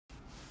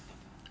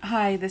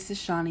Hi, this is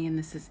Shawnee, and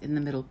this is In the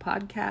Middle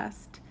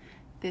Podcast.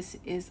 This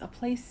is a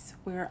place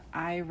where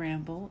I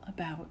ramble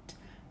about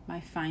my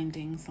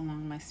findings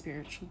along my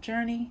spiritual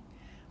journey,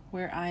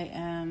 where I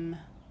am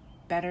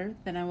better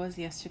than I was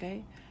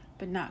yesterday,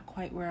 but not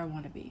quite where I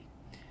want to be.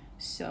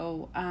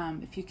 So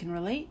if you can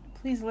relate,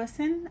 please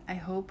listen. I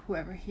hope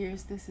whoever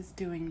hears this is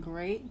doing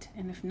great,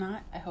 and if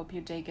not, I hope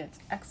your day gets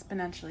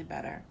exponentially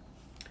better.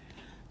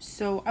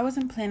 So I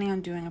wasn't planning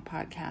on doing a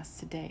podcast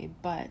today,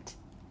 but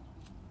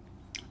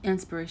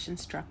inspiration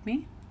struck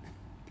me.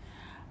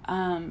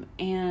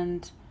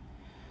 And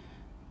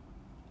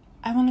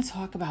I want to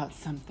talk about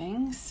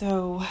something.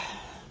 So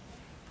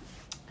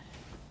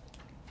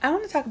I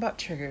want to talk about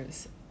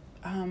triggers.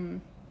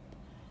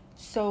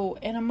 So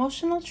an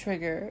emotional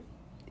trigger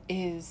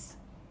is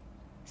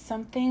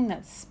something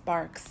that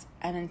sparks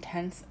an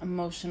intense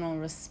emotional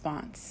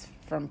response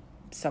from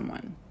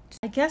someone.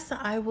 I guess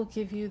I will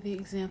give you the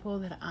example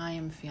that I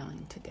am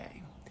feeling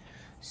today.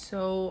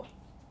 So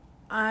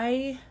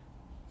I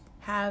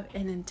have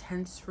an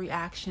intense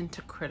reaction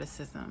to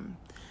criticism.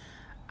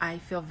 I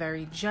feel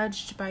very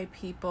judged by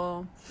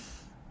people.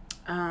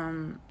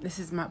 This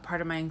is part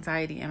of my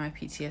anxiety and my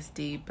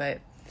PTSD, but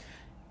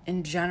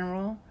in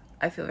general,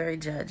 I feel very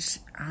judged.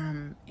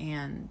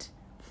 And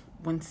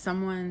when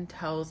someone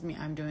tells me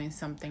I'm doing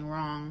something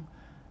wrong,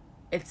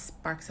 it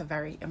sparks a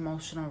very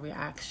emotional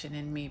reaction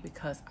in me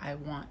because I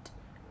want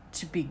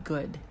to be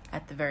good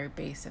at the very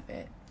base of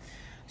it.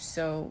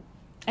 So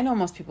I know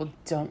most people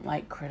don't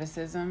like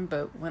criticism,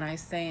 but when I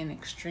say an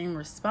extreme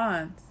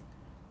response,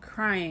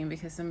 crying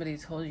because somebody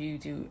told you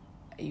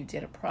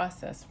did a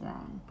process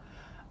wrong,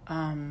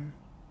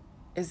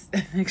 is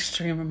an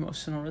extreme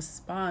emotional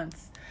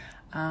response.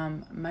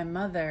 My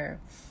mother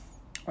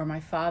or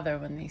my father,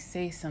 when they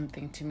say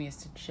something to me,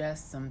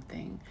 suggest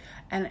something,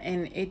 and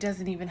it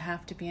doesn't even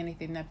have to be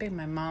anything that big.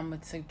 My mom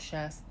would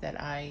suggest that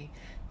I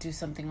do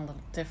something a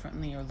little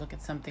differently, or look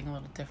at something a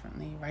little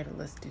differently, write a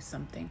list, do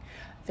something.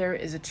 There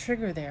is a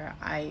trigger there.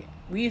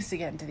 We used to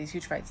get into these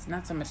huge fights,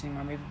 not so much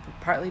anymore, maybe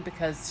partly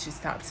because she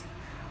stopped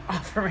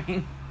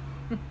offering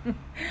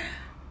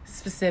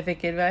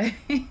specific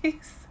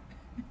advice,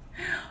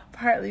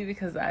 partly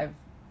because I've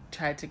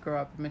tried to grow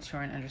up and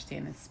mature and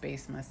understand and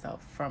space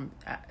myself from,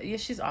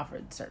 she's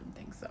offered certain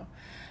things, so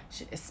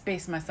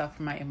space myself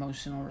from my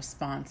emotional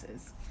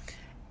responses.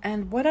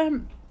 And what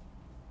I'm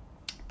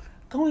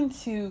going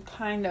to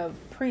kind of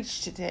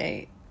preach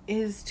today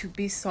is to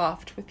be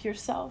soft with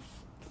yourself.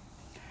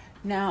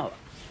 Now,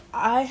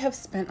 I have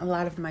spent a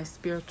lot of my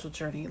spiritual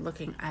journey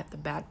looking at the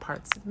bad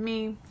parts of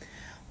me,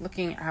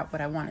 looking at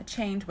what I want to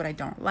change, what I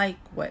don't like,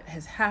 what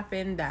has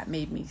happened that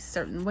made me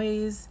certain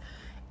ways.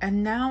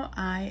 And now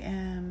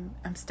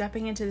I'm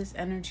stepping into this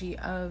energy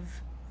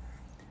of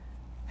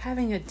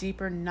having a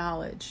deeper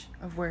knowledge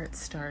of where it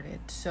started.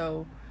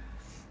 So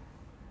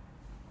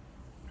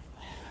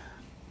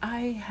I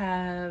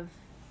have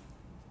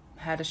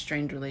had a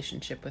strained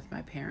relationship with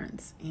my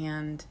parents,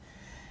 and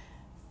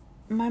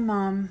my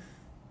mom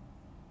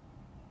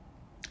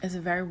is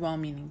a very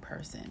well-meaning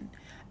person,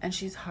 and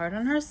she's hard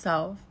on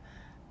herself,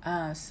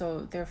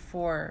 so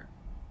therefore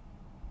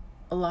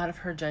a lot of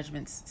her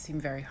judgments seem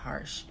very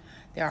harsh.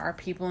 There are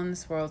people in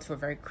this world who are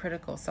very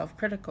critical,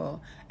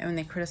 self-critical, and when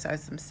they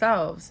criticize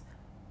themselves,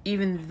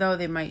 even though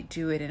they might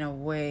do it in a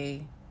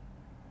way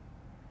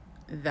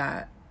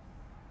that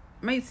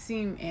might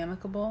seem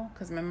amicable,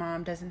 because my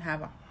mom doesn't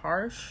have a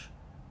harsh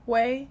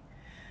way,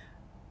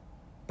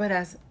 but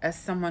as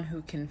someone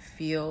who can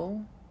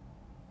feel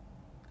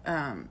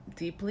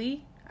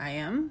deeply, I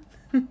am,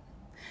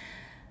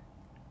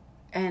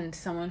 and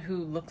someone who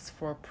looks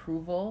for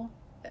approval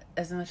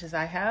as much as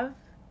I have,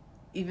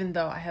 even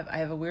though I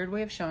have a weird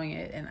way of showing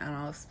it, and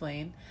I'll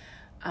explain.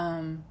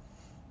 I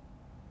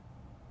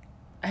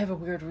have a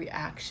weird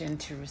reaction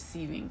to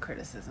receiving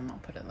criticism, I'll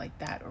put it like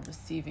that, or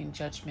receiving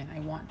judgment. I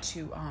want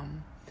to,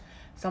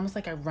 it's almost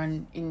like I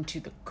run into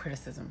the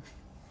criticism.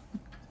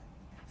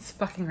 It's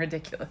fucking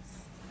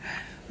ridiculous.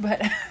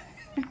 But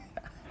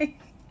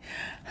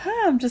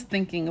I'm just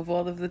thinking of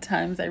all of the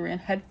times I ran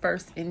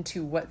headfirst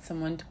into what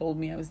someone told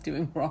me I was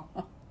doing wrong.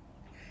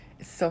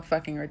 It's so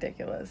fucking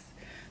ridiculous.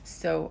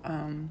 So,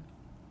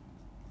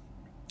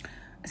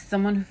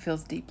 someone who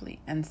feels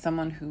deeply, and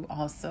someone who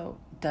also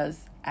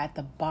does at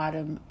the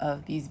bottom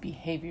of these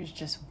behaviors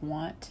just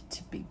want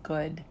to be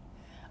good.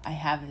 I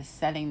have this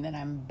setting that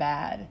I'm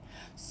bad.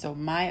 So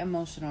my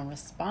emotional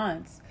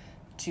response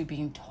to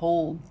being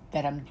told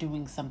that I'm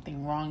doing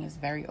something wrong is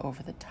very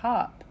over the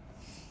top.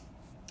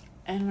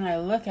 And when I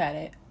look at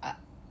it,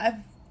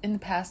 I've in the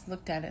past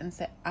looked at it and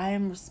said, I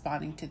am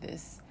responding to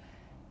this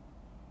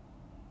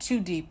too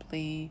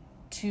deeply,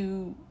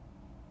 too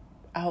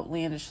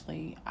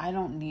outlandishly. I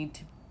don't need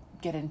to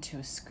get into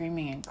a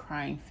screaming and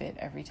crying fit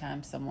every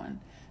time someone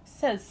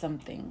says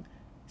something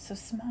so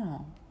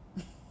small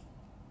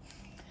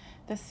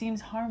that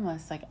seems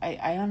harmless. Like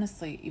I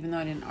honestly, even though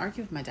I didn't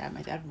argue with my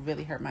dad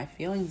really hurt my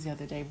feelings the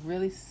other day,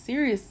 really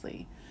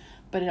seriously,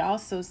 but it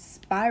also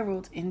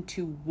spiraled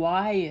into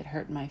why it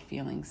hurt my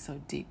feelings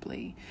so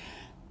deeply.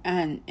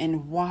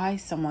 and why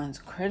someone's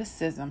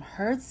criticism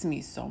hurts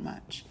me so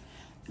much,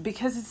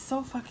 because it's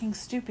so fucking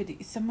stupid.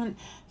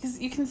 Because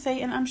you can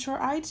say, and I'm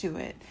sure I do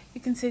it,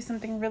 you can say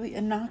something really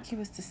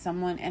innocuous to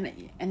someone,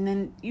 and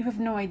then you have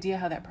no idea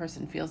how that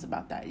person feels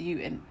about that.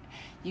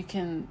 You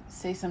can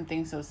say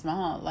something so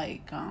small,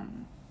 like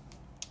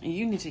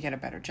you need to get a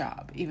better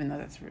job, even though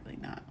that's really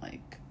not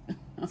like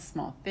a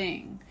small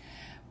thing.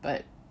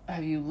 But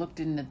have you looked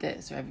into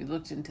this, or have you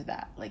looked into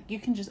that? Like, you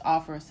can just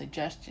offer a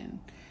suggestion.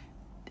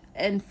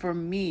 And for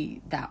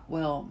me, that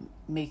will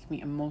make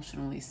me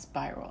emotionally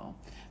spiral,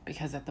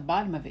 because at the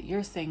bottom of it,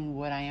 you're saying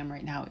what I am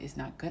right now is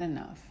not good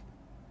enough.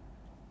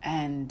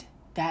 And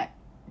that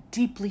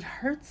deeply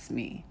hurts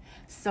me.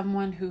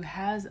 Someone who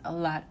has a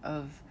lot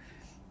of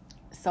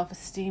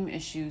self-esteem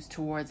issues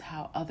towards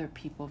how other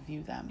people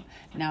view them.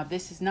 Now,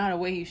 this is not a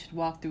way you should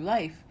walk through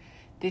life.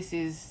 This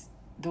is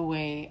the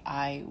way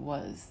I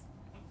was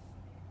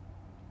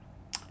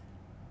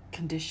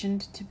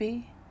conditioned to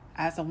be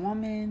as a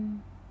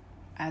woman,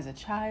 as a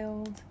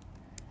child,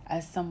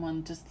 as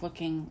someone just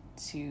looking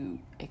to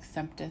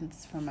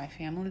acceptance from my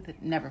family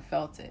that never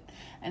felt it.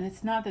 And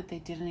it's not that they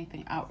did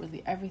anything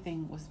outwardly.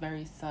 Everything was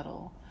very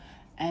subtle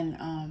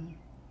and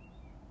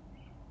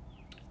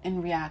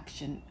in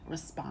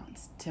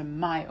response to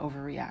my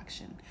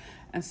overreaction.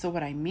 And so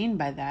what I mean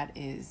by that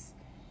is,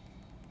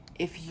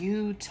 if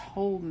you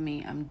told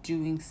me I'm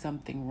doing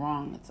something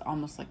wrong, it's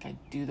almost like I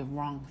do the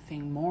wrong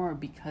thing more,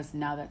 because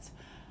now that's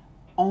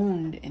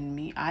owned in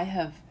me. I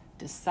have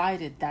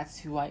decided that's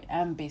who I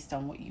am based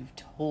on what you've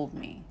told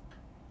me.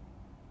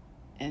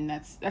 And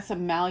that's a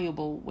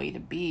malleable way to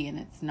be, and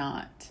it's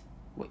not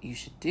what you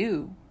should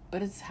do,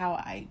 but it's how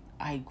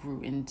I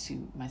grew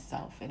into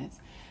myself, and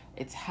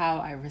it's how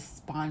I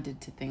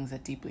responded to things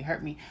that deeply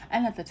hurt me.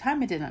 And at the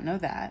time I did not know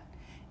that.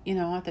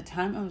 At the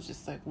time I was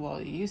just like,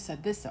 well, you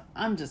said this, so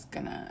I'm just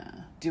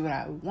gonna do what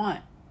I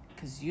want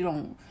because you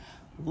don't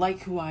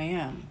like who I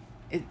am.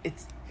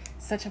 It's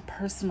such a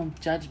personal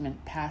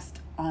judgment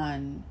passed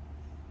on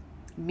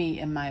me,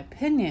 in my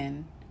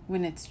opinion,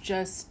 when it's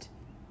just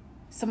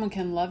someone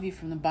can love you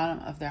from the bottom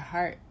of their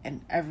heart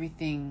and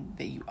everything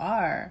that you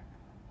are,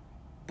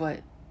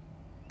 but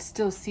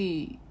still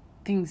see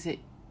things that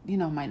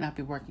might not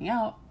be working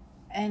out,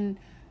 and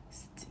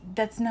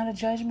that's not a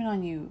judgment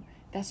on you.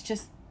 That's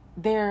just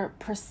their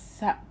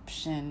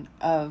perception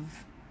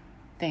of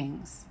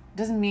things. It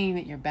doesn't mean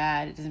that you're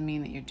bad. It doesn't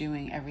mean that you're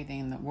doing everything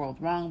in the world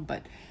wrong,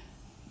 but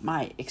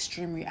my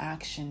extreme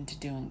reaction to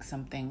doing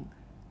something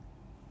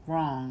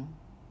wrong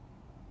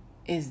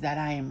is that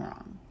I am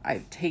wrong.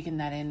 I've taken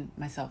that in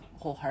myself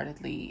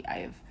wholeheartedly.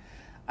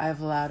 I've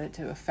allowed it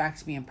to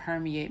affect me and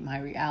permeate my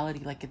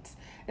reality. Like,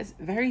 it's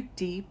very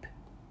deep.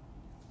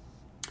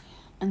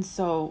 And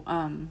so,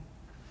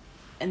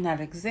 in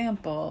that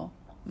example,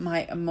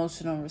 my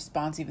emotional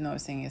response, even though I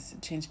was saying it's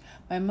changed,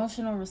 my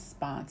emotional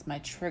response, my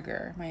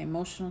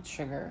emotional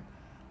trigger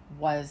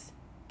was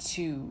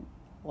to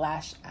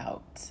lash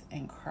out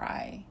and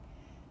cry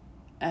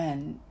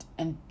and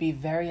be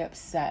very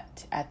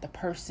upset at the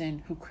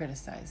person who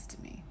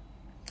criticized me.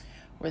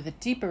 Where the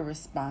deeper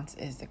response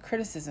is, the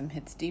criticism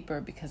hits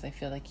deeper because I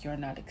feel like you're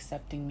not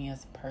accepting me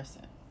as a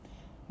person.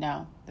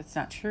 Now, that's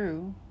not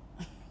true,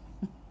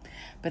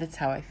 but it's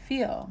how I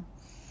feel.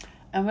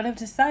 And what I've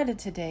decided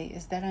today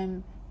is that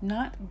I'm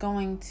not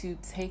going to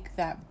take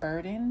that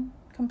burden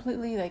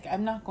completely. Like,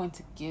 I'm not going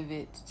to give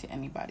it to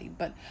anybody,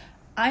 but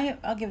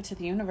I'll give it to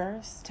the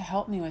universe to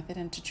help me with it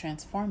and to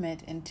transform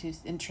it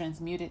and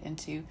transmute it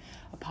into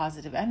a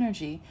positive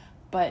energy.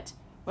 But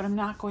what I'm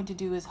not going to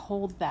do is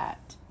hold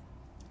that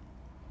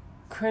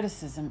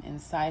criticism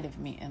inside of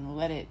me and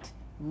let it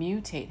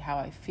mutate how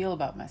I feel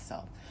about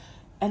myself.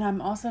 And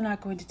I'm also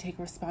not going to take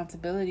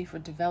responsibility for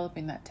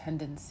developing that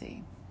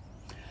tendency.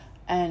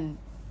 And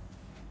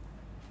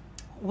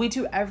we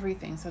do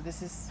everything. So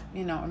this is,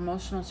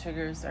 emotional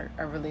triggers are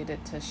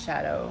related to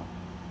shadow.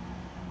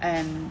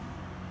 And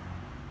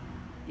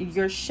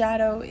your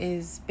shadow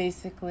is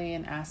basically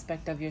an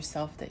aspect of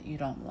yourself that you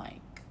don't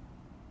like.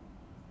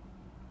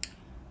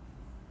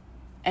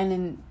 And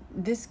in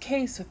this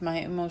case with my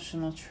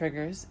emotional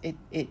triggers,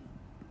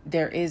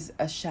 there is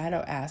a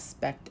shadow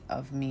aspect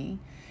of me.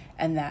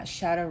 And that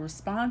shadow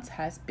response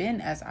has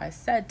been, as I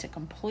said, to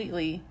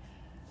completely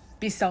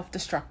be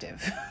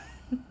self-destructive.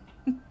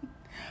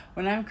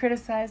 When I'm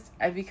criticized,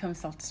 I become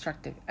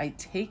self-destructive. I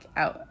take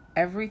out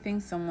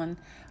everything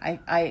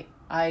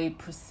I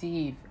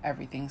perceive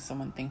everything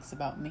someone thinks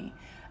about me.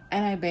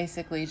 And I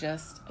basically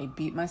I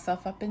beat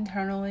myself up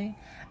internally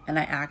and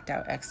I act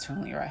out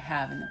externally, or I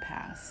have in the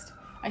past.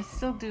 I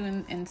still do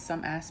in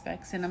some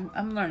aspects, and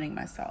I'm learning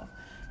myself.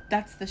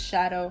 That's the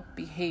shadow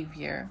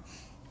behavior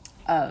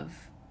of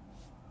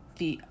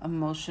the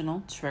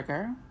emotional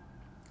trigger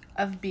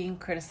of being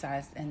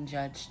criticized and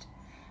judged.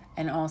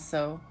 And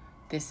also,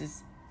 this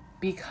is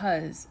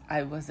because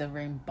I was a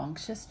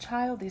rambunctious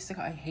child.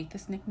 I hate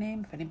this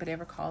nickname. If anybody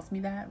ever calls me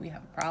that, we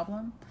have a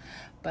problem.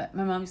 But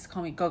my mom used to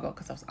call me Go-Go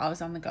because I was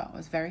always on the go. I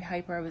was very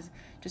hyper. I was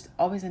just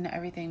always into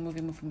everything,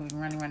 moving,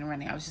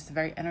 running. I was just a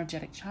very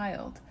energetic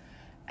child.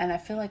 And I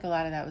feel like a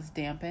lot of that was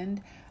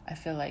dampened. I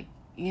feel like,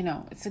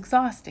 it's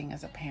exhausting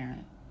as a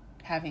parent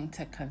having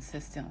to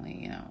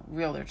consistently,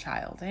 reel their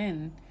child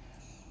in.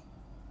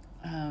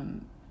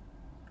 And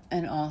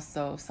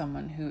also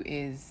someone who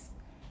is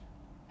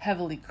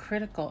heavily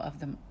critical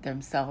of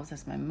themselves,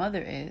 as my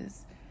mother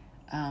is,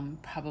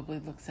 probably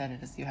looks at it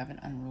as you have an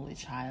unruly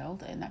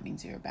child and that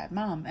means you're a bad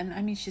mom. And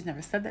I mean, she's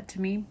never said that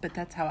to me, but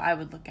that's how I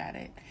would look at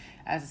it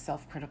as a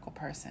self-critical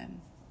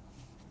person.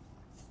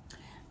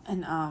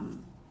 And,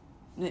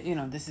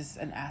 this is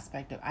an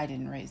aspect of I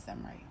didn't raise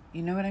them right.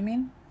 You know what I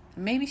mean?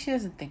 Maybe she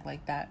doesn't think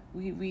like that.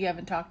 We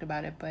haven't talked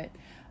about it, but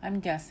I'm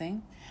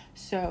guessing.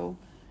 So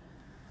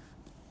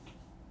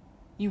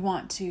you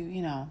want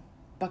to,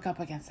 buck up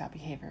against that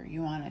behavior.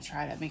 You want to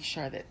try to make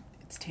sure that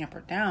it's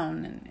tampered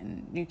down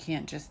and you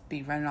can't just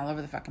be running all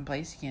over the fucking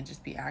place. You can't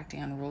just be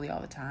acting unruly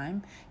all the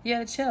time. You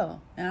gotta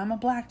chill. And I'm a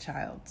black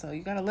child, so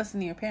you gotta listen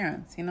to your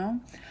parents,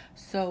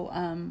 So,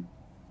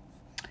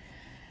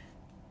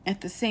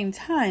 at the same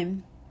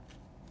time,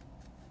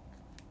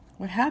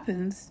 what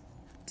happens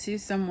to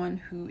someone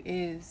who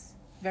is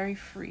very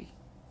free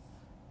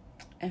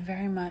and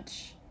very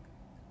much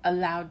a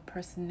loud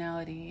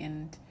personality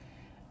and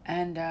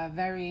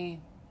very,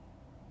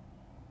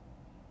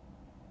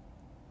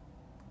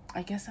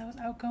 I guess I was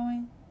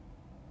outgoing,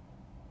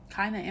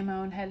 kind of in my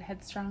own head,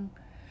 headstrong.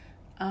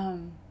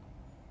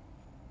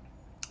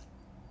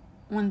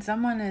 When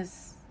someone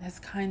has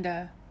kind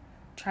of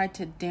tried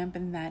to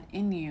dampen that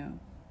in you,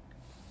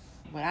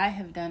 what I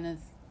have done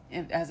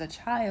as a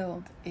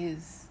child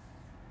is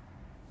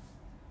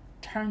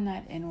turn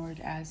that inward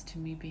as to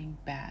me being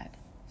bad.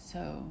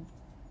 So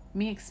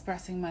me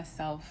expressing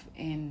myself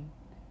in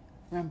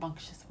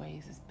rambunctious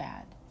ways is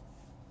bad,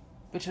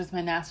 which was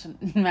my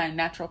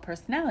natural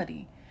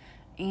personality.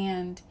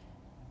 And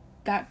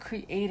that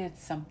created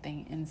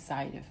something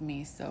inside of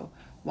me. So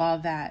while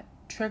that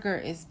trigger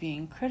is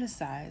being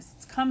criticized,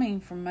 it's coming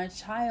from my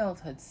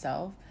childhood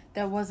self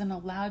that wasn't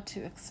allowed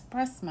to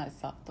express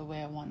myself the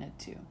way I wanted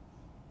to.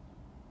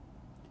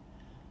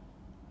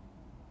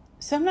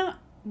 So I'm not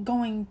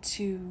going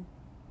to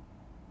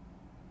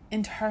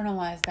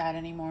internalize that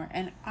anymore.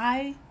 And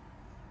I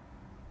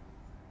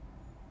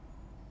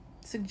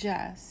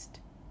suggest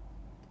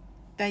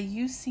that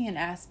you see an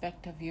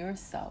aspect of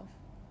yourself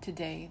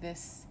today.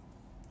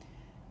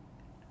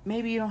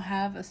 Maybe you don't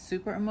have a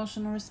super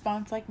emotional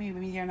response like me.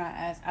 Maybe you're not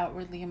as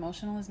outwardly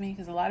emotional as me,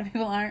 because a lot of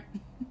people aren't.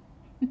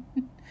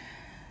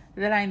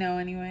 That I know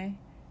anyway.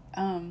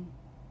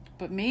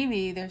 But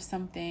maybe there's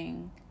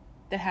something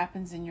that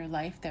happens in your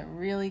life that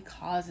really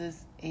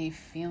causes a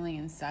feeling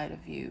inside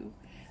of you,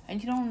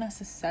 and you don't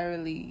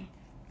necessarily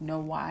know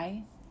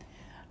why.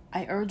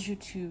 I urge you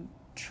to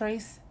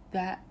trace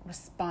that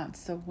response.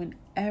 So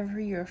whenever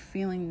you're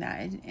feeling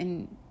that,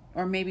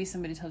 or maybe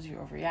somebody tells you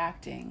you're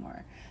overreacting,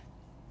 or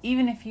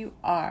even if you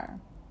are,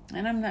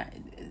 and I'm not,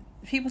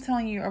 people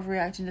telling you you're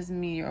overreacting doesn't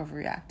mean you're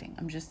overreacting.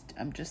 I'm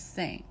just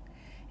saying,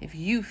 if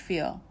you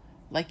feel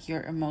like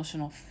your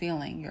emotional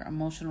feeling, your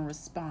emotional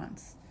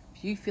response,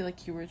 if you feel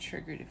like you were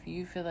triggered, if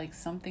you feel like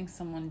something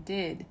someone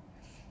did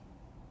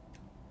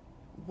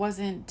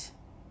wasn't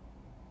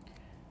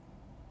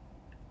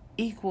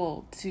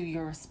equal to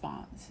your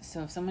response.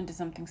 So if someone did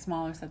something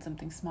small or said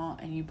something small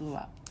and you blew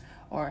up,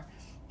 or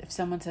if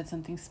someone said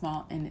something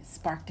small and it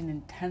sparked an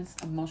intense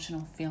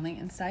emotional feeling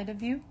inside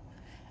of you,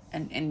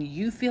 and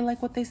you feel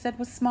like what they said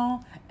was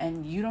small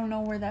and you don't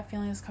know where that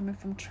feeling is coming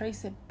from,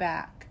 trace it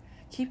back.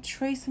 Keep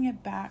tracing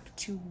it back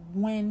to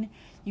when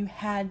you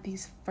had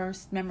these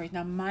first memories.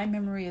 Now, my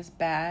memory is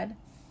bad,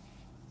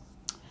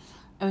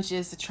 which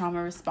is a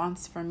trauma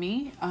response for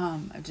me.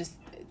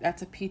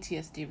 That's a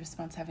PTSD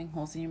response, having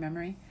holes in your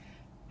memory.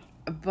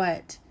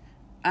 But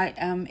I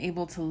am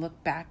able to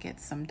look back at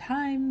some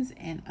times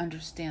and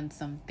understand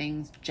some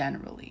things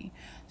generally.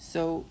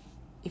 So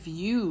if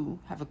you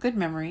have a good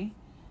memory,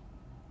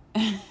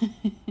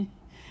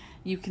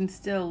 you can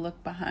still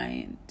look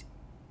behind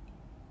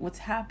what's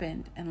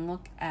happened and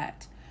look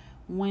at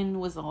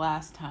when was the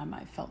last time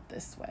I felt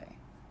this way.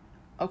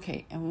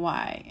 Okay, and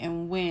why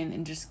and when,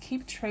 and just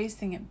keep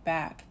tracing it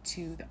back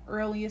to the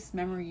earliest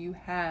memory you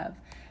have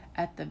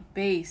at the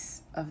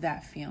base of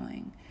that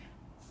feeling.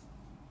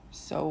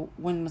 So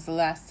when was the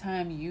last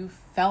time you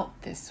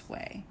felt this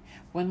way?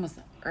 When was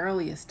the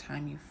earliest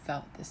time you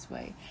felt this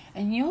way?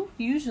 And you'll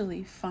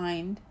usually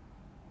find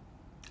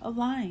a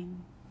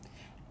line.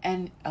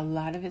 And a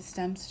lot of it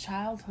stems to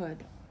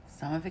childhood.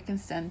 Some of it can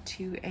stem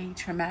to a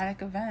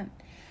traumatic event.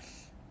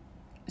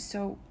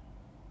 So,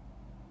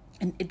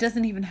 and it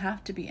doesn't even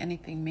have to be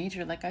anything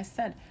major. Like I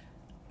said,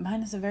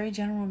 mine is a very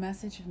general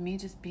message of me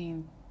just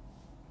being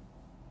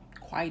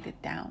quieted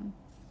down,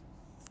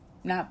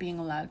 not being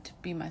allowed to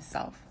be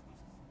myself,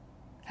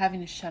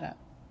 having to shut up,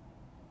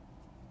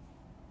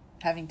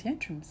 having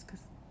tantrums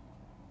because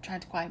trying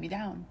to quiet me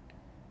down.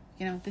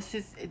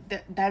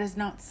 That is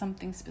not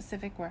something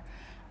specific where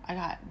I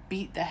got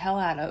beat the hell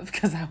out of,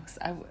 because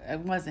I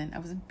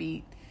wasn't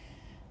beat.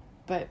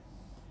 But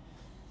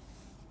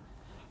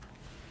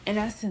in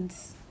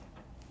essence,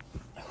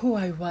 who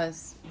I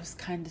was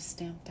kind of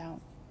stamped out.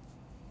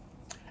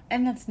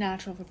 And that's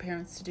natural for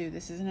parents to do.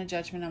 This isn't a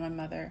judgment on my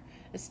mother.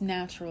 It's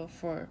natural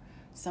for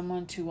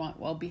someone to want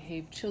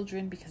well-behaved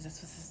children because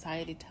that's what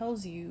society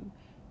tells you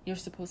you're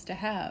supposed to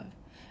have.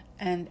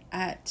 And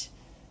at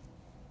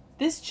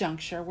this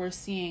juncture, we're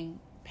seeing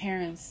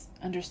parents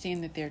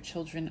understand that their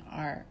children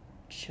are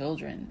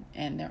children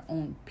and their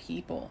own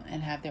people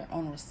and have their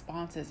own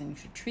responses, and you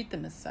should treat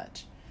them as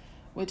such,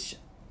 which,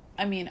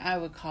 I mean, I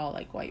would call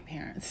like white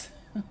parents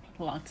a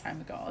long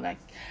time ago. Like,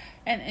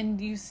 and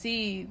you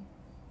see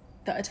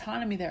the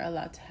autonomy they're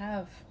allowed to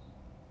have,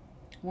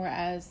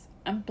 whereas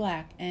I'm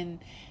Black and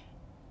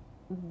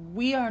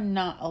we are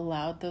not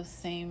allowed those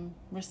same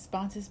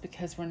responses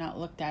because we're not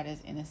looked at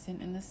as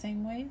innocent in the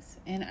same ways.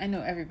 And I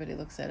know everybody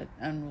looks at an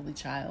unruly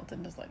child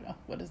and is like, oh,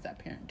 what is that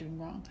parent doing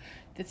wrong?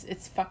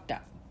 It's fucked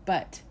up.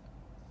 But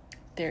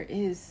there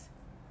is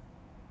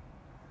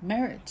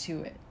merit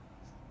to it.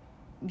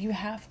 You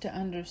have to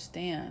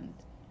understand.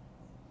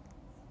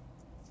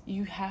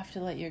 You have to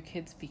let your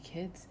kids be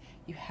kids.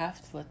 You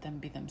have to let them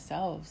be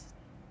themselves.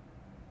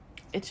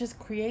 It just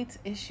creates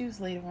issues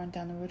later on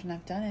down the road, and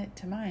I've done it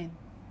to mine.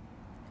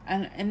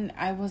 And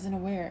I wasn't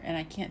aware, and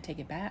I can't take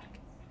it back.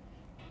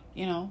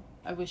 You know,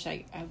 I wish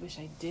I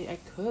did. I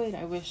could.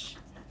 I wish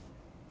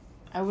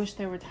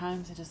there were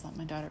times I just let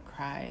my daughter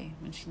cry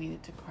when she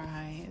needed to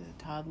cry as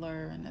a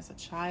toddler and as a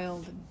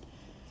child. And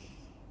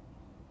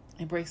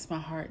it breaks my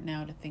heart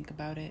now to think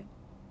about it.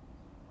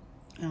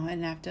 You know, I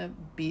didn't have to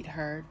beat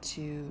her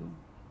to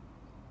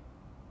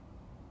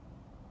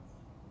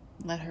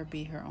let her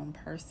be her own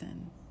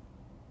person.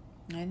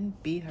 I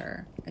didn't beat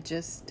her. I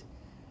just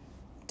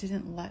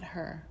didn't let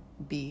her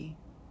be.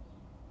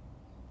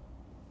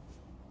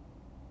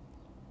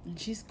 And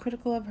she's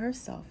critical of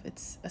herself.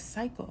 It's a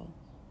cycle.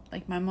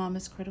 Like my mom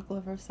is critical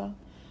of herself,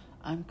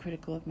 I'm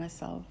critical of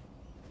myself.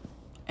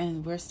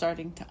 And we're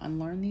starting to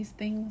unlearn these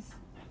things,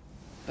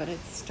 but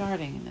it's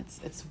starting, and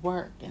it's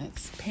work, and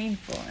it's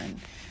painful. And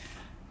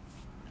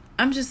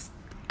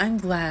I'm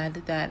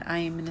glad that I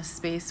am in a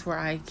space where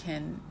I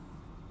can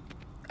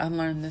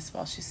unlearn this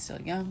while she's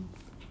still young.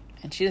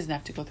 And she doesn't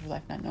have to go through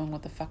life not knowing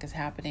what the fuck is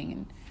happening,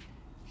 and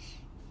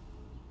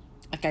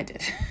like I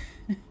did.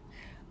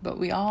 But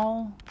we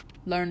all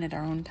learn at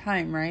our own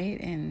time, right?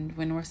 And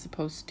when we're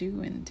supposed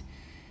to, and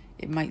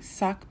it might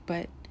suck,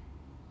 but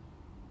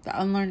the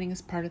unlearning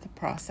is part of the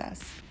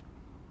process.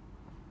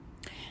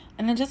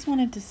 And I just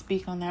wanted to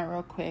speak on that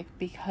real quick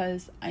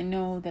because I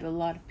know that a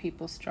lot of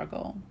people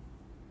struggle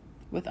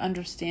with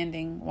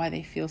understanding why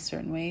they feel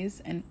certain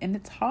ways, and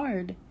it's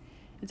hard.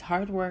 It's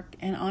hard work.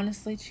 And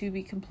honestly, to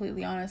be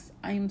completely honest,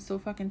 I am so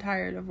fucking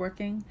tired of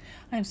working.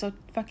 I am so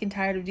fucking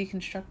tired of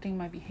deconstructing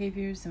my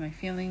behaviors and my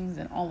feelings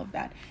and all of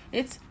that.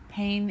 It's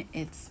pain.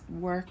 It's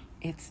work.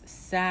 It's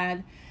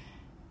sad.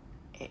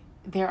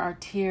 There are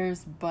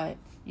tears, but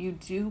you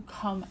do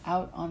come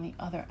out on the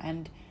other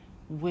end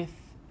with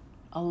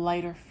a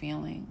lighter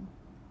feeling.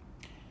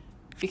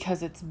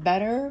 Because it's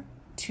better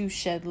to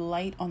shed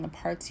light on the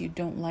parts you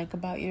don't like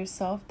about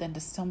yourself than to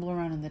stumble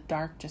around in the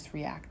dark just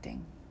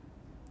reacting.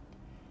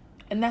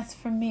 And that's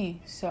for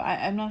me. So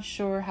I'm not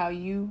sure how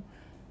you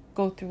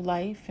go through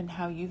life and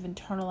how you've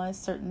internalized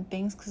certain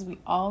things, because we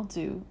all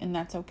do, and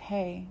that's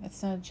okay.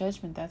 It's not a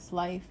judgment, that's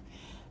life.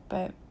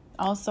 But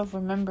also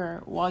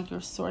remember, while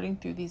you're sorting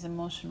through these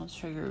emotional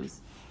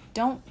triggers,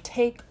 don't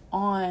take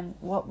on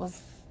what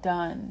was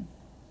done.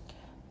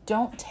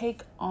 Don't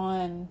take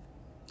on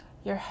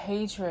your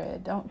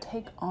hatred. Don't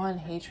take on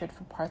hatred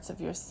for parts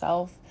of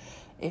yourself.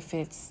 If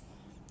it's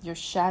your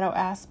shadow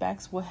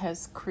aspects, what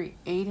has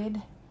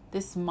created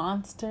this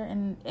monster,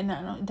 and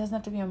it doesn't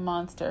have to be a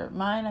monster.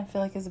 Mine, I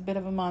feel like, is a bit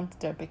of a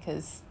monster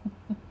because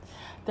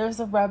there's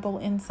a rebel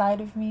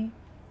inside of me.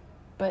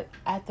 But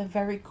at the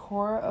very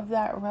core of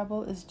that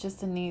rebel is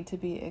just a need to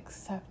be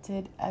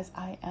accepted as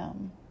I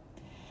am.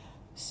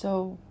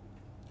 So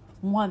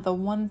the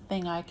one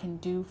thing I can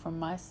do for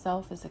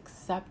myself is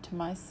accept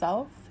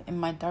myself in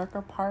my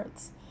darker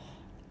parts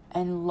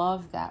and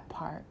love that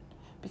part,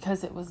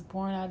 because it was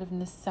born out of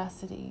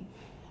necessity.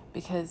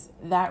 Because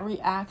that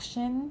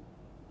reaction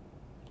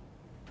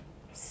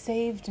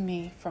saved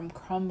me from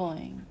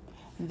crumbling.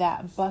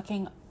 That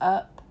bucking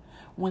up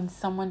when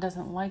someone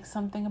doesn't like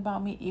something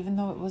about me, even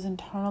though it was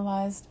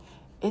internalized,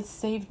 it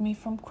saved me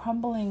from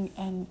crumbling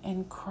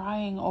and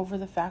crying over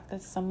the fact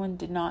that someone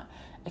did not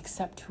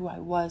accept who I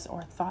was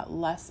or thought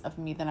less of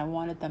me than I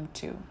wanted them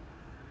to,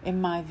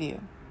 in my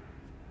view.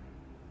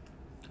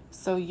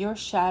 So your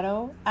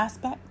shadow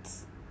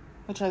aspects,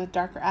 which are the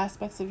darker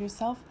aspects of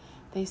yourself,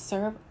 they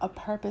serve a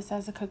purpose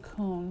as a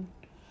cocoon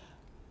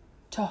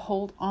to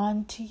hold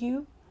on to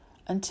you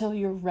until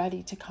you're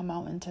ready to come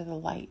out into the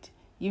light.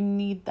 You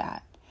need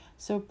that.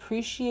 So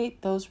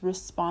appreciate those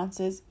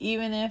responses,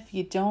 even if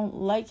you don't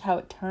like how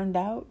it turned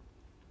out.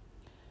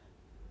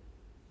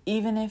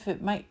 Even if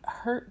it might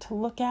hurt to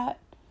look at,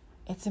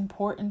 it's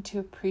important to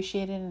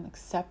appreciate it and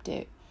accept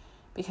it,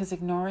 because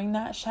ignoring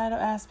that shadow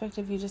aspect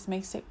of you just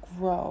makes it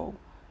grow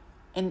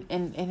and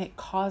it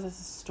causes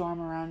a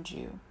storm around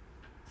you.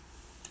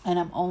 And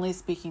I'm only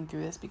speaking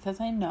through this because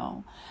I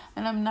know,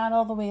 and I'm not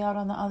all the way out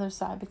on the other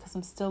side because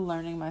I'm still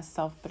learning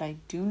myself, but I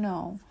do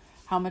know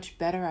how much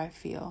better I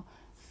feel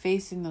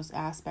facing those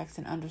aspects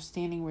and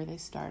understanding where they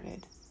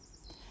started.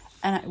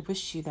 And I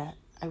wish you that.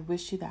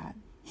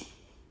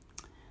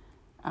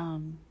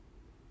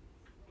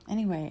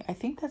 Anyway, I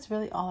think that's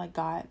really all I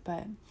got,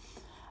 but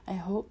I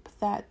hope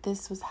that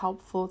this was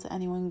helpful to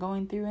anyone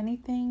going through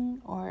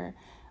anything or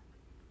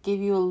gave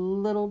you a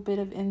little bit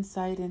of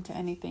insight into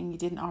anything you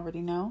didn't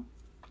already know.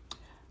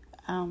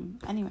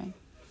 Anyway,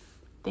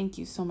 thank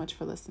you so much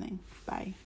for listening. Bye.